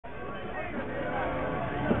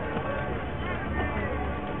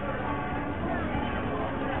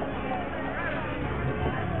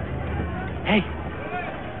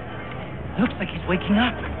like he's waking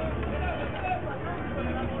up.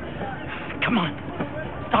 Come on.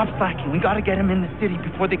 Stop slacking. We gotta get him in the city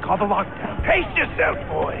before they call the lockdown. Pace yourself,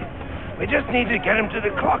 boy. We just need to get him to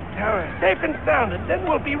the clock tower, safe and sound, and then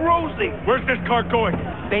we'll be rosy. Where's this car going?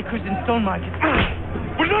 Baker's in Stone Market.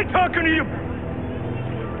 Was I talking to you?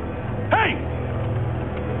 Hey!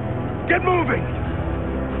 Get moving!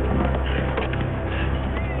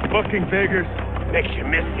 Fucking beggars. Makes you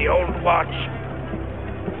miss the old watch.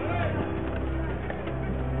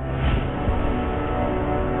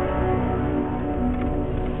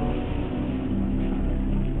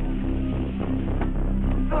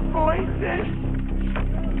 The voices!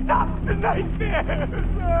 Stop the nightmares!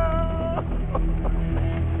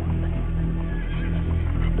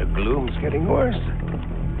 The gloom's getting worse.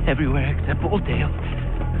 Everywhere except Oldale.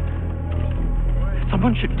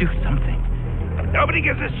 Someone should do something. Nobody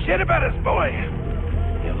gives a shit about us, boy.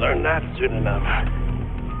 You'll learn that soon enough.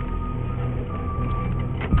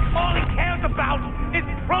 All he cares about is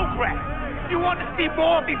progress. You want to see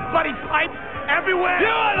more of these bloody pipes everywhere?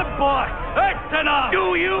 You're the boss! That's enough!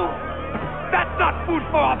 Do you? That's not food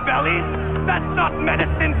for our bellies. That's not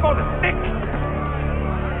medicine for the sick.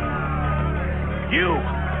 You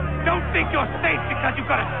don't think you're safe because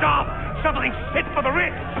you've got a job shoveling shit for the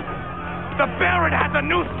rich. The Baron has a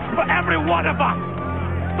noose for every one of us.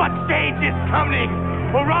 But change is coming.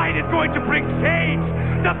 Orion is going to bring change.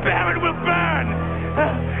 The Baron will burn.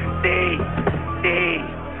 See?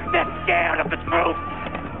 They're scared of the truth.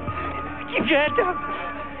 Keep your head down.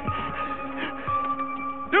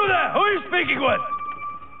 You there! Who are you speaking with?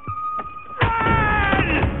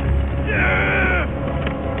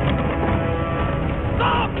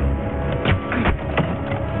 Stop!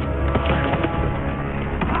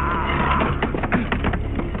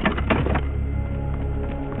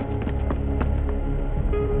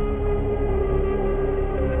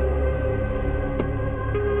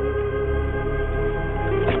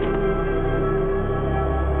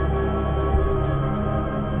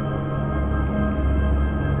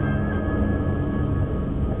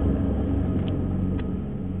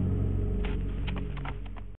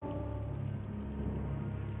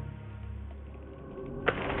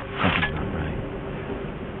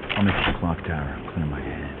 I'll make it to the clock tower. Clear my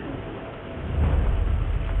head.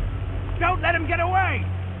 Don't let him get away!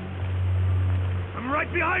 I'm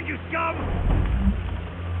right behind you, scum!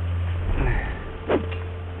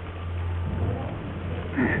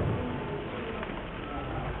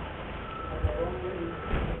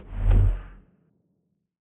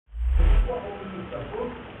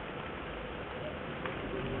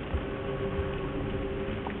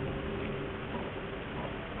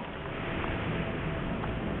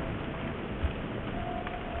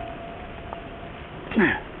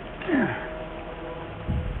 Yeah.